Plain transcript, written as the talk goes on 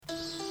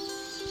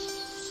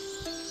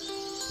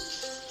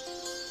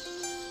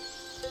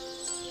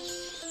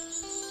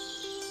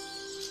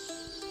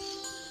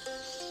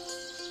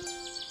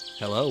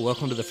Hello,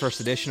 welcome to the first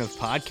edition of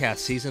Podcast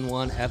Season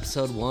 1,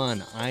 Episode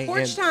 1.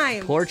 Porch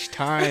time. Porch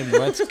time,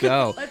 let's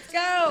go. Let's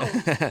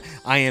go.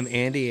 I am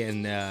Andy,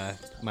 and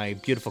my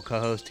beautiful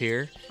co-host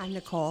here. I'm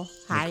Nicole.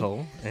 Hi.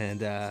 Nicole,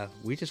 and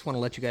we just want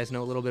to let you guys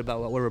know a little bit about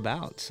what we're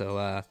about.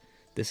 So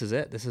this is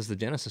it. This is the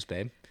Genesis,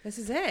 babe. This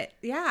is it.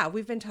 Yeah,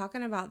 we've been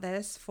talking about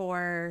this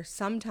for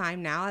some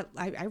time now.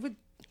 I would,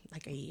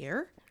 like a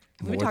year?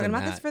 Have we been talking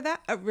about this for that?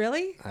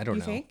 Really? I don't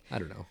know. Think? I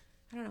don't know.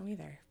 I don't know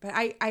either. But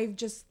I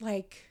just,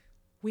 like,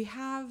 we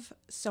have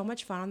so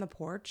much fun on the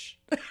porch.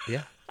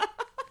 Yeah.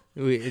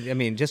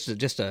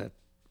 Just a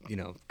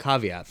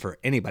caveat for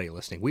anybody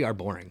listening. We are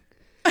boring.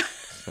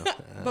 So,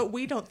 but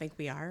we don't think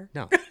we are.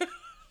 No.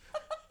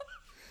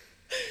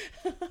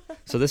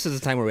 So this is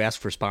the time where we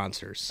ask for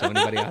sponsors. So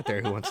anybody out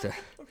there who wants to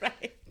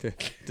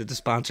to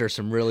sponsor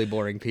some really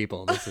boring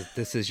people,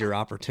 this is your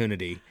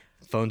opportunity.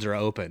 Phones are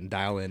open.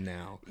 Dial in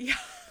now. Yeah.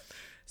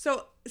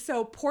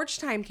 So porch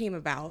time came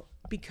about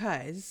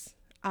because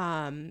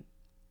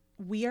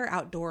we are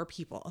outdoor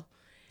people.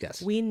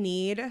 Yes. We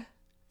need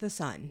the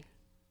sun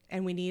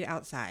and we need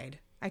outside.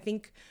 I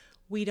think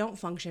we don't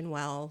function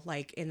well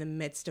like in the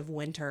midst of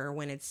winter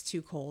when it's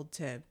too cold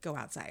to go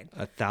outside.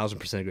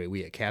 1,000% agree.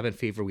 We get cabin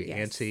fever. We get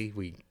antsy.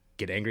 We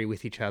get angry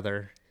with each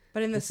other.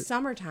 But in the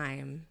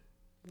summertime,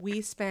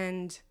 we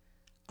spend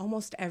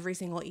almost every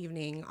single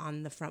evening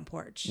on the front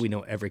porch. We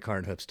know every car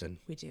in Hoopston.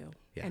 We do.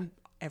 Yeah. And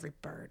every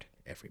bird.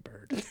 Every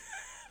bird.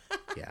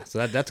 Yeah.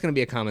 So that's going to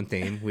be a common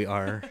theme. We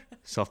are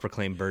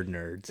self-proclaimed bird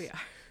nerds. We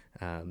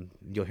are.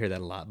 You'll hear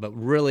that a lot. But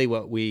really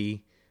what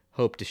we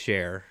hope to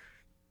share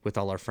with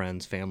all our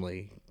friends,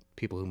 family,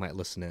 people who might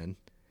listen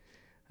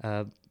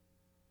in,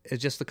 is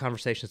just the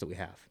conversations that we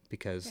have.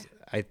 Because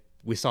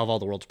we solve all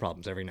the world's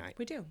problems every night.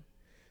 We do.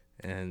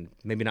 And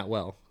maybe not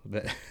well,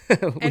 but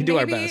we do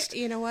our best.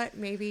 You know what?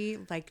 Maybe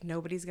like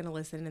nobody's going to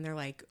listen and they're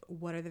like,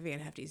 what are the Van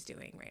Hefties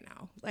doing right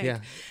now? Like, yeah.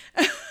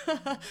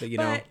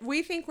 But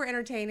we think we're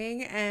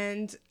entertaining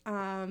and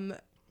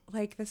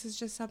like this is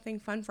just something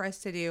fun for us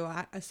to do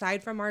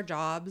aside from our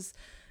jobs,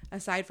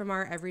 aside from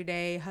our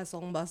everyday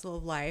hustle and bustle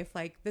of life.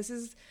 Like this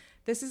is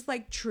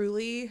like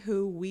truly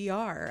who we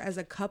are as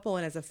a couple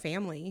and as a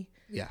family.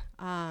 Yeah.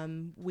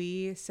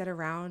 We sit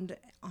around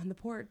on the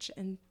porch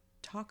and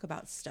talk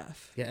about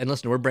stuff. Yeah, and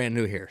listen, we're brand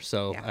new here,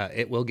 so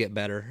it will get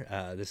better.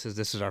 This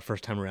is our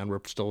first time around.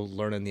 We're still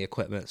learning the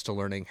equipment, still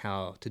learning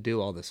how to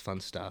do all this fun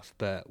stuff.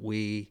 But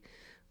we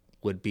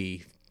would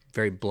be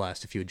very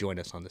blessed if you would join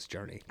us on this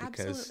journey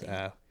because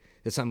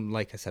it's something,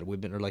 like I said,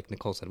 or like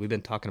Nicole said, we've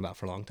been talking about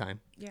for a long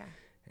time. Yeah.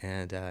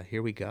 And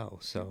here we go.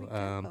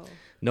 So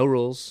no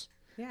rules.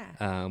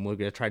 Yeah. We're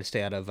going to try to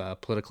stay out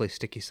of politically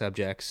sticky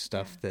subjects,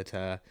 stuff that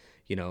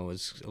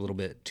is a little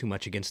bit too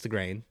much against the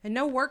grain. And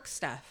no work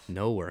stuff.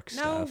 No work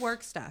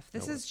stuff.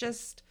 This is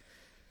just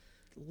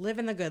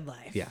living the good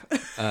life. Yeah.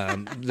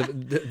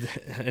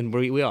 And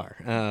we are.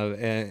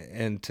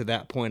 And to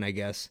that point, I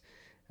guess,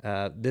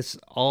 this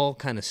all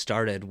kind of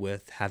started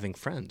with having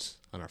friends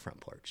on our front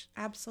porch.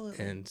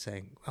 Absolutely. And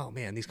saying, oh,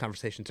 man, these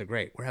conversations are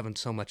great. We're having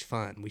so much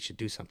fun. We should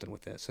do something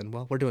with this. And,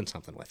 well, we're doing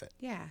something with it.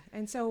 Yeah.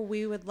 And so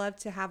we would love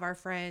to have our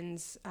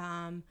friends,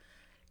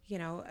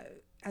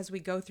 as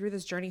we go through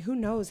this journey, who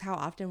knows how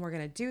often we're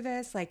going to do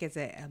this? Like, is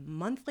it a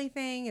monthly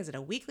thing? Is it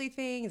a weekly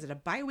thing? Is it a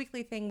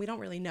bi-weekly thing? We don't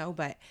really know,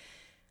 but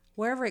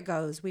wherever it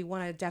goes, we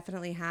want to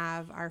definitely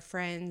have our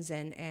friends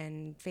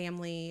and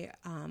family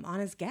on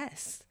as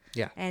guests.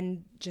 Yeah.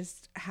 And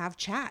just have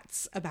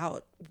chats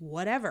about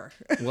whatever.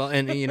 Well,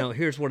 and,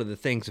 here's one of the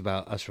things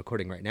about us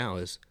recording right now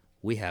is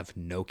we have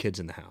no kids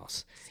in the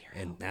house. Zero.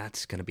 And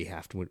that's going to be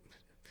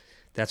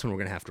that's when we're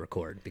going to have to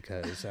record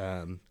because...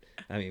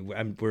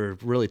 we're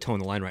really towing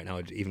the line right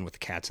now, even with the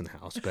cats in the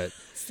house. But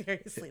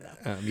seriously,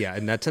 though, yeah,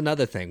 and that's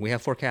another thing. We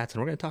have 4 cats,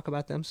 and we're going to talk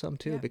about them some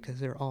too because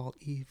they're all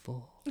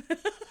evil.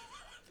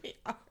 They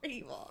are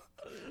evil.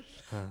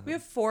 We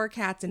have 4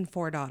 cats and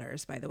 4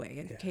 daughters, by the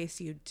way, in case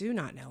you do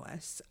not know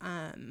us.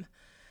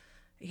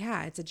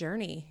 Yeah, it's a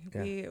journey.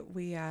 Yeah.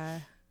 We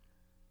got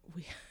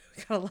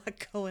a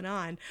lot going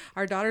on.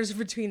 Our daughters are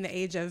between the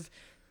age of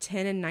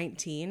 10 and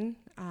 19.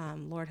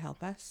 Lord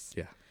help us.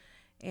 Yeah.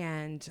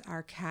 And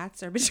our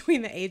cats are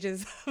between the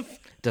ages of...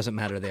 Doesn't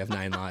matter. They have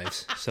 9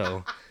 lives.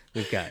 So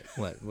we've got,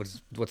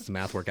 what's the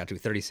math work out to?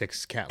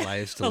 36 cat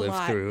lives to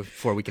live through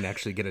before we can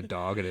actually get a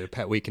dog and a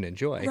pet we can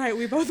enjoy. Right.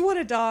 We both want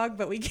a dog,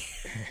 but we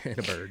can't... And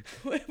a bird.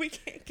 We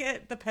can't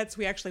get the pets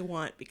we actually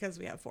want because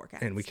we have 4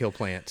 cats. And we kill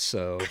plants.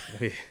 So,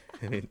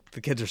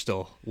 the kids are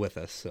still with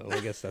us. So I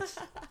guess that's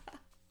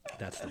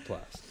the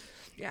plus.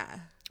 Yeah.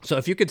 So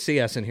if you could see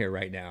us in here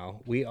right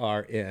now, we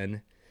are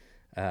in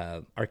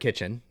our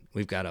kitchen.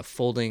 We've got a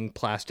folding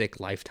plastic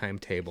lifetime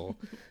table,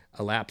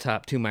 a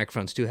laptop, 2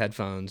 microphones, 2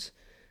 headphones,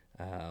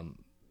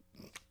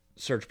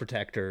 surge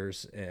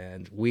protectors,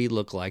 and we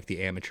look like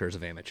the amateurs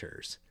of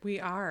amateurs.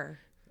 We are.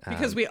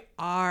 Because we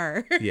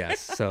are. Yes.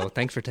 So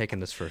thanks for taking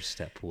this first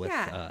step with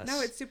us. No,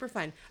 it's super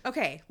fun.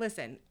 Okay,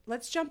 listen.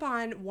 Let's jump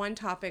on one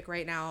topic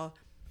right now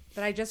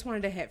that I just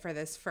wanted to hit for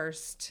this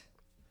first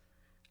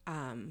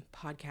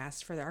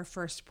podcast for our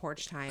first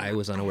porch time. I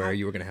was unaware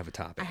you were going to have a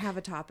topic. I have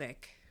a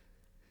topic.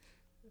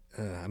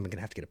 I'm going to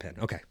have to get a pen.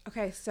 Okay.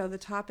 Okay, so the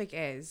topic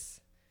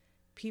is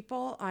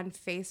people on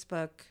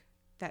Facebook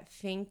that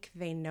think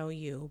they know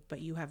you,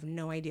 but you have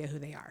no idea who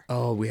they are.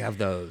 Oh, we have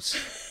those.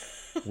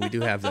 We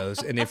do have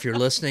those. And if you're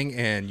listening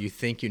and you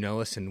think you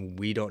know us and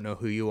we don't know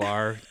who you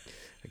are,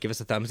 give us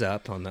a thumbs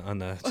up on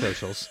the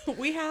socials.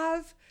 We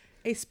have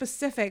a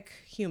specific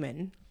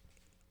human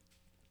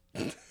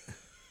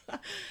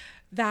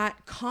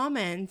that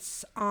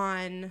comments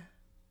on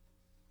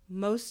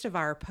most of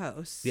our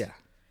posts. Yeah.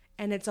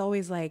 And it's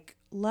always like,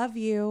 love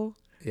you.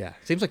 Yeah.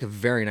 Seems like a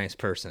very nice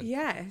person.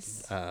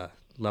 Yes.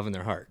 Love in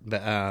their heart.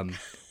 But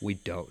we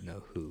don't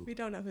know who. We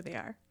don't know who they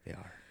are. They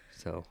are.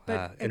 So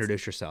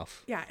introduce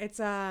yourself. Yeah. It's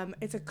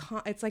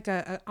like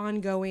a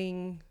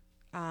ongoing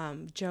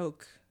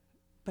joke,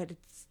 but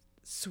it's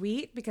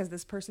sweet because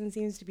this person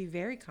seems to be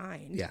very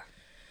kind. Yeah.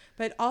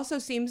 But also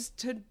seems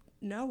to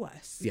know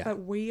us. Yeah.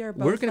 But we are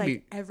both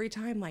every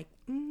time like,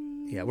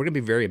 Yeah, we're going to be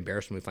very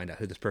embarrassed when we find out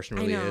who this person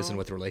really is and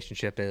what the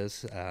relationship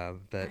is.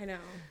 But, I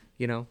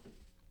know.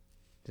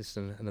 Just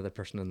another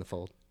person in the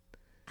fold.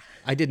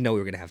 I didn't know we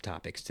were going to have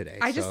topics today.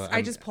 I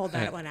just pulled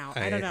that one out.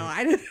 I don't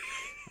know.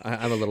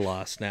 I'm a little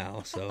lost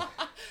now. So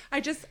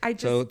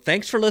So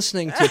thanks for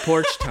listening to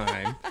Porch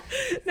Time.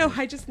 No,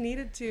 I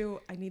needed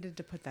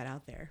to put that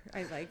out there.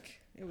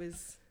 It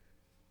was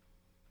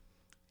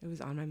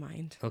on my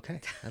mind. Okay.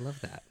 I love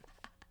that.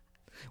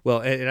 Well,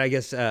 and I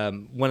guess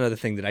one other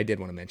thing that I did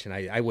want to mention,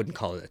 I wouldn't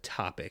call it a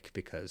topic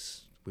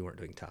because we weren't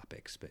doing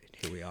topics, but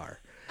here we are.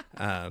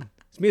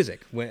 It's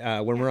music.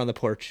 When we're on the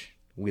porch,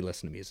 we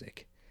listen to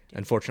music.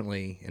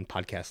 Unfortunately, in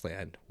podcast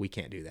land, we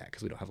can't do that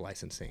because we don't have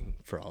licensing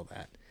for all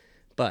that.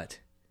 But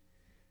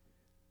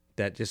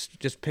that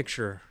just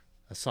picture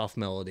a soft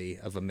melody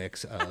of a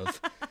mix of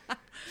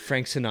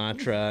Frank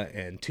Sinatra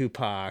and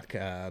Tupac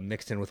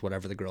mixed in with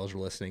whatever the girls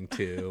were listening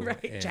to.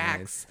 Right, and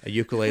Jax. A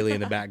ukulele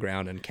in the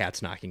background and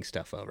cats knocking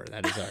stuff over.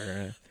 That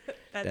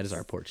is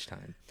our porch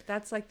time.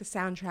 That's like the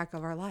soundtrack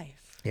of our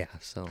life. Yeah,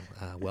 so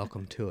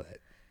welcome to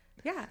it.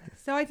 Yeah.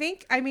 So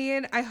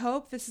I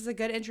hope this is a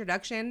good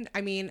introduction.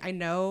 I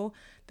know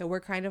that we're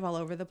kind of all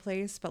over the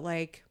place, but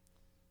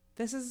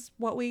this is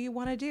what we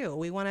want to do.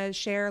 We want to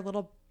share a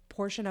little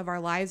portion of our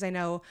lives. I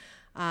know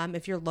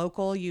if you're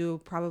local,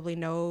 you probably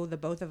know the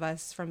both of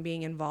us from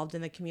being involved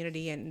in the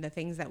community and the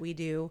things that we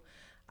do.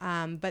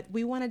 But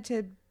we wanted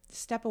to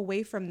step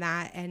away from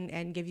that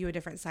and give you a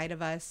different side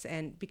of us,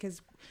 and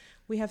because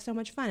we have so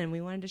much fun and we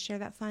wanted to share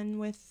that fun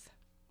with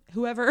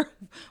whoever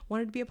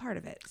wanted to be a part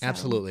of it. So.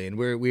 Absolutely. And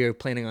we are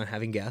planning on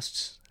having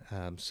guests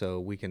so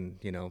we can,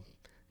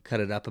 cut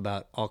it up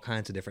about all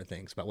kinds of different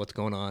things, about what's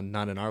going on,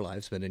 not in our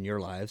lives, but in your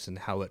lives and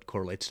how it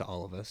correlates to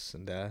all of us.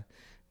 And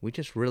we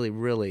just really,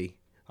 really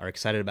are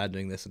excited about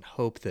doing this and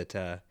hope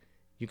that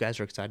you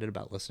guys are excited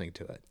about listening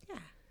to it. Yeah.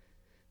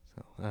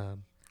 So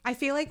I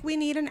feel like we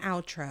need an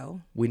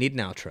outro. We need an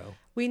outro.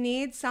 We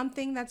need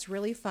something that's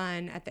really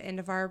fun at the end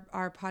of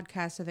our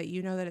podcast so that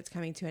you know that it's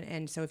coming to an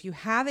end. So if you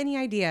have any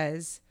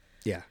ideas...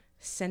 Yeah.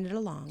 Send it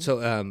along.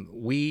 So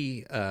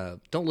we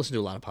don't listen to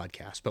a lot of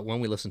podcasts, but one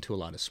we listen to a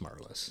lot is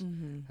Smartless.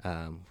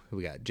 Mm-hmm.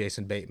 We got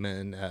Jason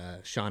Bateman,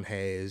 Sean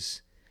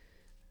Hayes.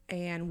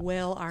 And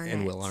Will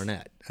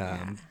Arnett.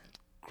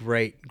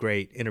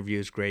 Great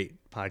interviews,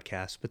 great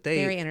podcasts. But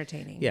very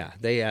entertaining. Yeah,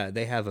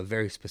 they have a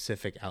very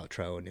specific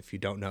outro, and if you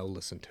don't know,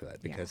 listen to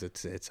it because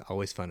it's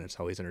always fun. It's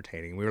always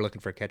entertaining. We were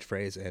looking for a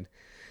catchphrase, and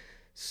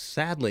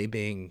sadly,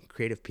 being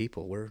creative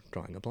people, we're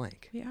drawing a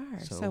blank. We are.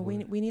 So we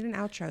need an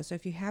outro. So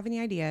if you have any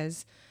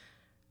ideas,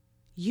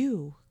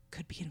 you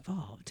could be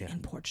involved in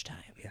Porch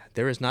Time. Yeah,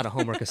 there is not a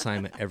homework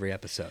assignment every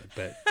episode,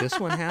 but this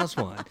one has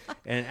one.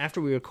 And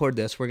after we record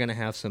this, we're going to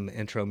have some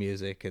intro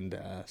music and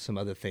some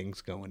other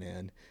things going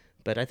in.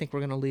 But I think we're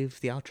going to leave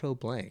the outro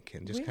blank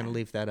and just kind of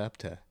leave that up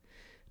to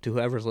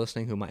whoever's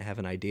listening who might have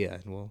an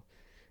idea, and we'll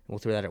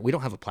throw that out. We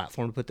don't have a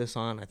platform to put this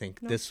on. I think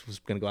this was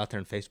going to go out there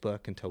on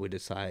Facebook until we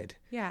decide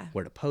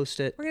where to post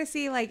it. We're going to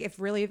see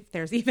if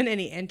there's even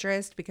any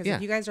interest, because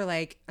if you guys are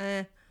like,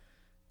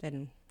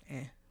 then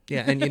eh.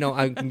 Yeah, and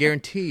I can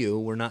guarantee you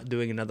we're not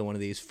doing another one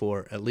of these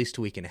for at least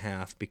a week and a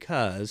half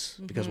because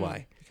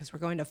why? Because we're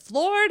going to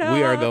Florida.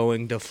 We are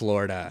going to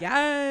Florida.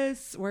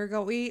 Yes,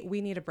 we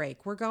need a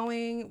break. We're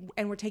going,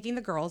 and we're taking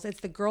the girls.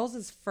 It's the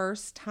girls'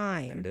 first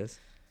time. It is.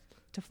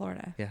 To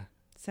Florida. Yeah.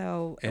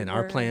 So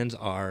our plans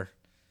are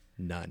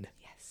none.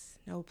 Yes,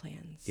 no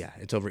plans. Yeah,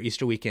 it's over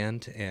Easter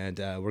weekend, and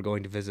we're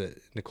going to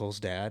visit Nicole's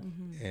dad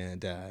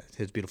and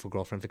his beautiful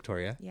girlfriend,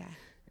 Victoria. Yeah.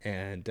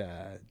 And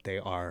they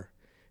are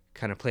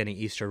kind of planning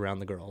Easter around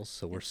the girls,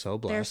 so we're so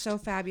blessed. They're so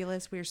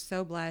fabulous. We're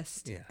so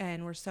blessed,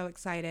 and we're so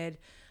excited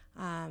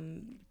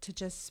to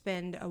just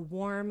spend a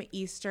warm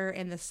Easter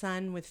in the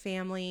sun with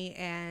family,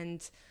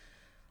 and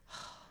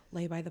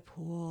lay by the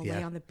pool, Yeah.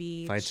 lay on the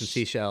beach. Find some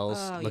seashells,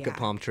 look at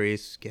palm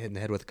trees, get hit in the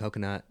head with a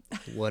coconut,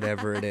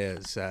 whatever it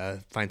is.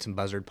 Find some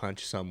buzzard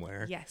punch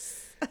somewhere.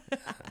 Yes.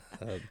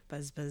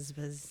 Buzz, buzz,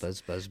 buzz.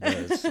 Buzz, buzz,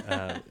 buzz.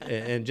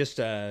 And just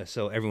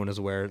so everyone is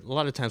aware, a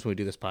lot of times when we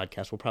do this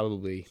podcast, we'll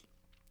probably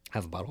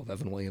have a bottle of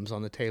Evan Williams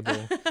on the table.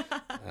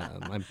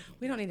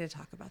 We don't need to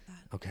talk about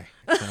that. Okay.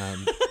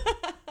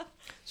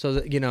 So,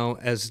 that,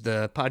 as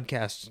the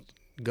podcast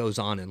goes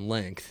on in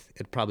length,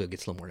 it probably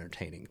gets a little more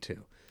entertaining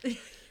too.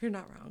 You're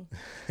not wrong.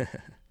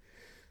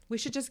 We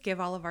should just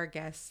give all of our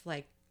guests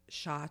like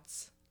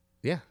shots.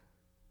 Yeah.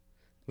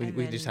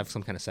 We just have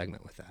some kind of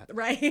segment with that.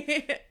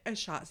 Right. A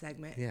shot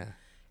segment. Yeah.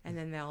 And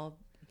then they'll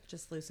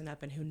just loosen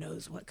up and who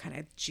knows what kind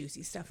of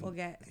juicy stuff we'll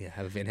get. Yeah.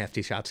 Have a Van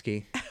Hefty shot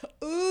ski.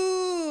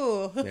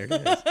 Ooh. There it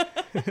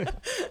is.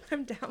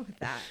 I'm down with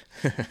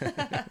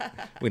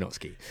that. We don't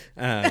ski.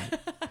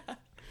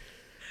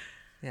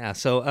 Yeah.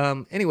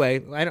 So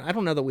anyway, I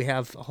don't know that we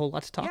have a whole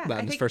lot to talk about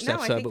in this first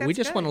episode, but we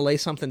just want to lay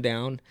something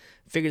down,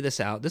 figure this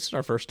out. This is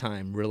our first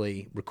time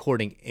really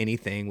recording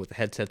anything with the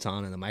headsets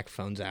on and the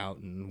microphones out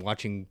and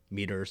watching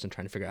meters and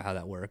trying to figure out how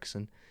that works.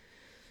 And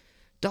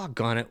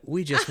doggone it,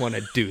 we just want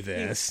to do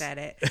this. He said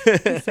it.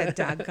 He said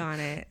doggone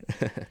it.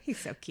 He's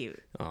so cute.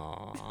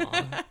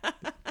 Aww.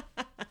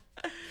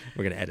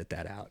 We're going to edit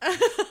that out.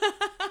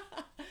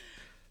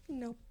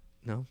 Nope.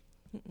 No?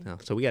 No.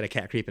 So we got a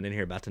cat creeping in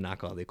here about to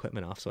knock all the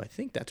equipment off. So I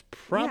think that's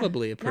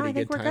probably a pretty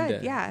good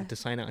time to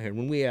sign out here.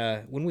 When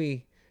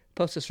we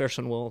post this first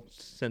one, we'll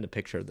send a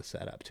picture of the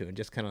setup too and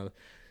just kind of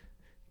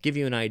give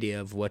you an idea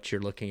of what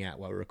you're looking at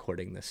while we're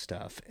recording this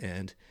stuff.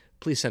 And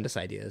please send us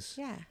ideas.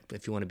 Yeah.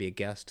 If you want to be a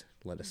guest,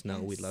 let us know.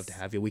 Yes. We'd love to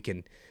have you. We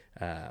can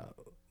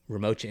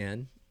remote you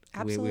in.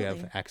 Absolutely. We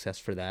have access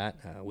for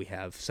that. We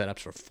have setups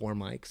for 4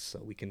 mics,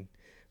 so we can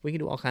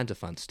do all kinds of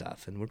fun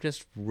stuff. And we're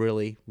just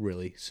really,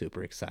 really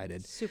super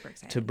excited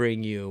to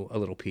bring you a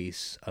little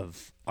piece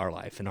of our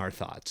life and our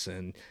thoughts.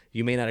 And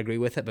you may not agree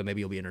with it, but maybe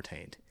you'll be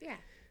entertained. Yeah.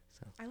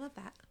 So I love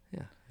that.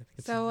 Yeah.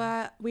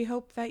 So we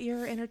hope that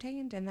you're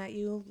entertained and that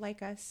you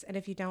like us. And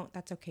if you don't,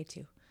 that's okay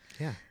too.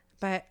 Yeah.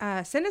 But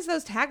send us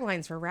those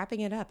taglines for wrapping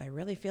it up. I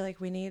really feel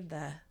like we need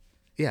the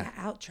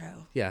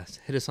outro. Yeah.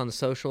 Hit us on the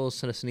socials,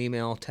 send us an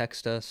email,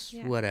 text us,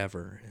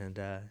 whatever. And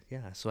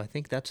so I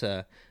think that's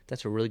a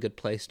really good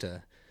place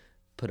to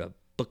put a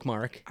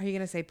bookmark. Are you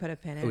going to say put a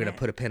pin in it? We're going to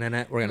put a pin in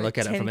it. We're going to look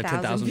at it from a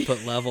 10,000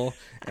 foot level,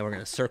 and we're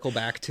going to circle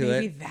back to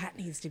Maybe that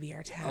needs to be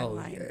our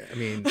tagline. Oh, yeah. I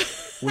mean,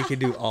 we could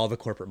do all the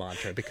corporate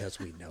mantra because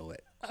we know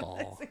it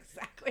all. That's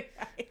exactly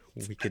right.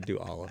 We could do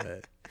all of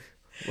it.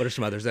 What are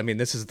some others? I mean,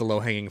 this is the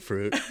low-hanging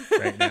fruit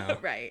right now.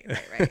 Right.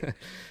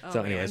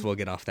 So anyways, we'll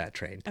get off that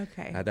train.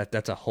 Okay.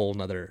 That's a whole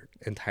nother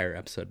entire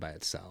episode by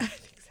itself. I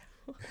think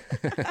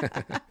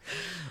so.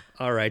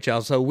 All right,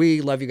 y'all. So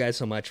we love you guys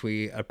so much.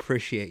 We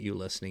appreciate you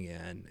listening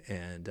in.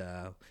 And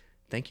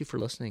thank you for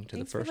listening to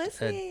the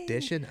first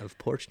edition of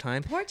Porch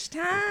Time. Porch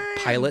Time.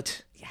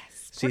 Pilot.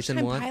 Yes.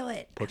 Season 1.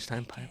 Pilot. Porch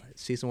Time Pilot.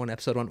 Season 1,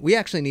 Episode 1. We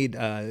actually need,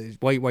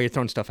 while you're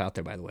throwing stuff out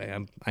there, by the way,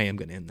 I am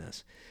going to end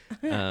this.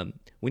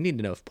 We need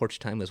to know if Porch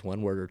Time is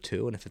one word or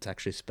two, and if it's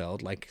actually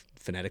spelled like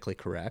phonetically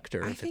correct,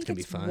 or if it's going to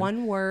be fun.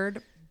 One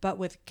word, but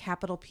with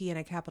capital P and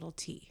a capital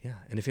T. Yeah,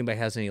 and if anybody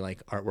has any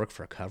like artwork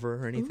for a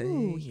cover or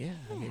anything,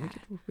 I mean,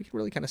 we could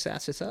really kind of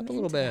sass this up a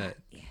little bit.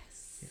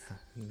 Yes.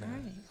 Yeah. All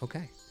right.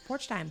 Okay.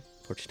 Porch Time.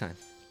 Porch Time.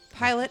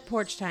 Pilot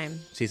Porch Time.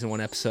 Season 1,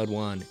 Episode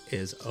 1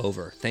 is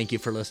over. Thank you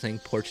for listening.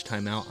 Porch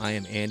Time out. I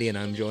am Andy, and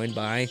I'm joined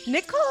by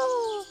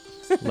Nicole.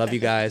 Love you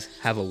guys.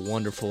 Have a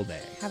wonderful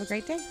day. Have a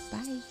great day.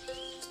 Bye.